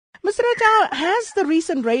Ratau, has the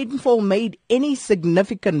recent rainfall made any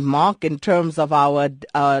significant mark in terms of our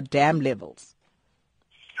dam levels?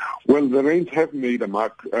 Well, the rains have made a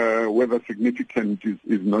mark. Whether significant is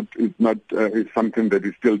something that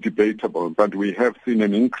is still debatable. But we have seen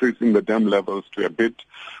an increase in the dam levels to a bit,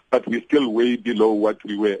 but we're still way below what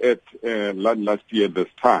we were at last year this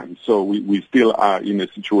time. So we still are in a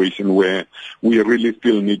situation where we really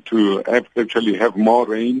still need to actually have more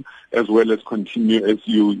rain, as well as continue, as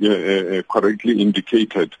you correctly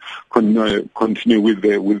indicated, continue with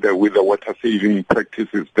the water saving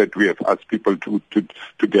practices that we have asked people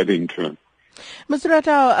to get into. Mr.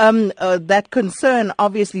 Ratau, that concern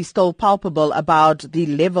obviously still palpable about the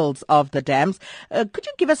levels of the dams. Could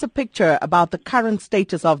you give us a picture about the current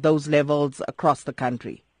status of those levels across the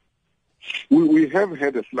country? We have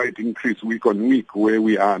had a slight increase week on week, where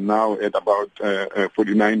we are now at about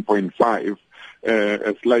 49.5.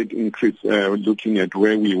 A slight increase looking at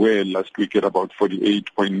where we were last week at about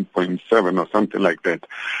 48.7 or something like that.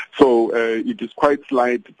 So it is quite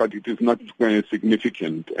slight, but it is not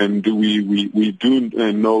significant. And we do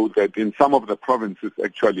know that in some of the provinces,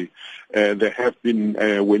 actually, there have been,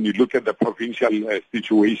 when you look at the provincial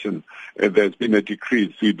situation, there's been a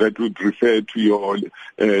decrease. That would refer to your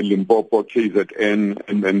Limpopo, KZN,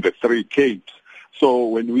 and then the three Capes. So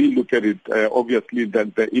when we look at it, obviously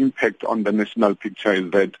that the impact on the national picture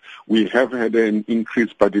is that we have had an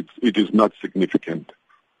increase, but it is not significant.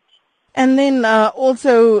 And then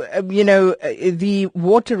also, the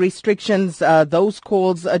water restrictions, those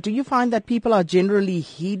calls, do you find that people are generally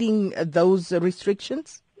heeding those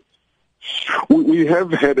restrictions? We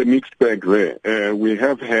have had a mixed bag there. We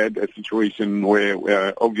have had a situation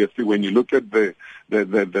where, obviously, when you look at the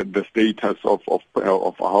status of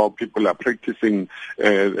how people are practicing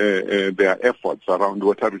their efforts around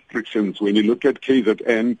water restrictions, when you look at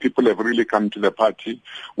KZN, people have really come to the party.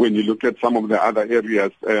 When you look at some of the other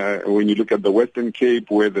areas, when you look at the Western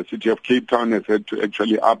Cape, where the city of Cape Town has had to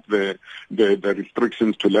actually up the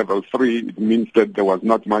restrictions to level 3, it means that there was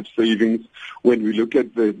not much savings. When we look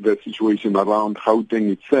at the situation around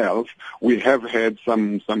Gauteng itself, we have had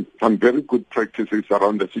some very good practices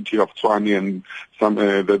around the city of Tshwane and some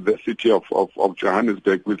the city of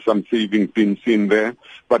Johannesburg, with some savings being seen there.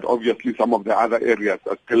 But obviously some of the other areas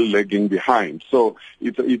are still lagging behind. So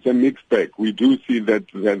it's a mixed bag. We do see that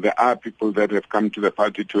there are people that have come to the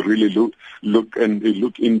party to really look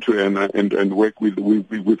into and work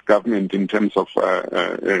with government in terms of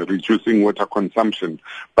reducing water consumption.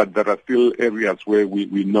 But there are still areas where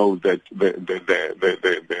we know that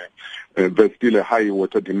there's still a high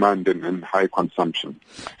water demand and high consumption.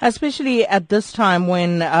 Especially at this time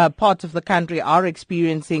when parts of the country are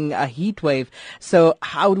experiencing a heat wave. So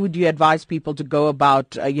how would you advise people to go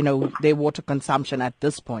about, their water consumption at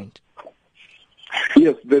this point?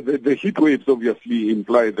 Yes, the heat waves obviously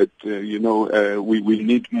imply that, we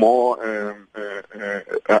need more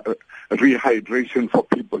rehydration for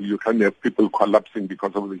people. You can't have people collapsing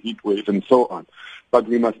because of the heat wave and so on. But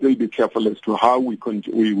we must still be careful as to how we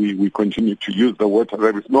continue to use the water.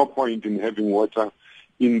 There is no point in having water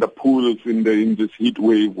in the pools in this heat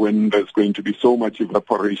wave when there's going to be so much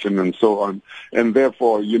evaporation and so on. And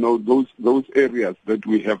therefore, those areas that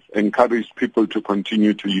we have encouraged people to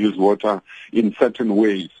continue to use water in certain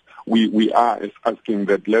ways, we are asking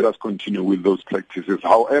that let us continue with those practices,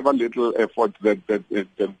 however little effort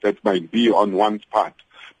that might be on one's part.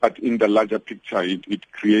 But in the larger picture,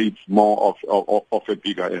 it creates more of a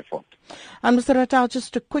bigger effort. And Mr. Ratau,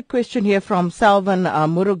 just a quick question here from Salvan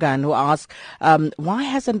Murugan, who asks, why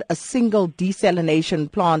hasn't a single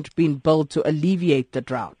desalination plant been built to alleviate the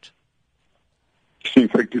drought? In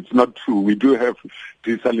fact, it's not true. We do have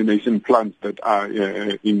desalination plants that are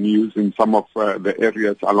in use in some of the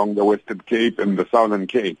areas along the Western Cape and the Southern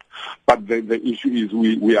Cape. But the issue is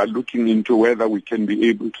we are looking into whether we can be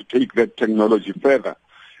able to take that technology further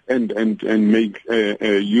and make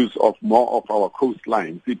use of more of our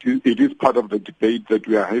coastlines. It is part of the debate that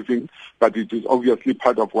we are having, but it is obviously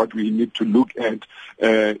part of what we need to look at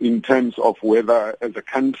in terms of whether, as a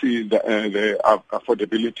country, the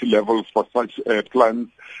affordability levels for such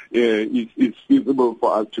plants is feasible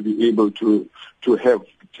for us to be able to have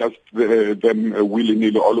just them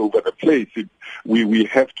willy-nilly all over the place. We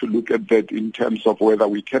have to look at that in terms of whether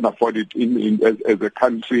we can afford it as a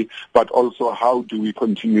country, but also how do we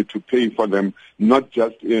continue to pay for them, not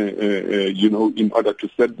just in order to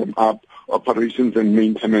set them up, operations and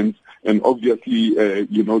maintenance, and obviously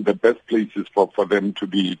the best places for them to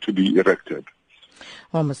be erected.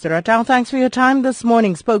 Well, Mr. Ratau, thanks for your time this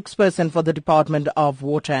morning. Spokesperson for the Department of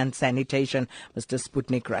Water and Sanitation, Mr.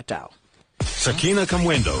 Sputnik Ratau. Sakina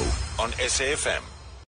Kamwendo on SAfm.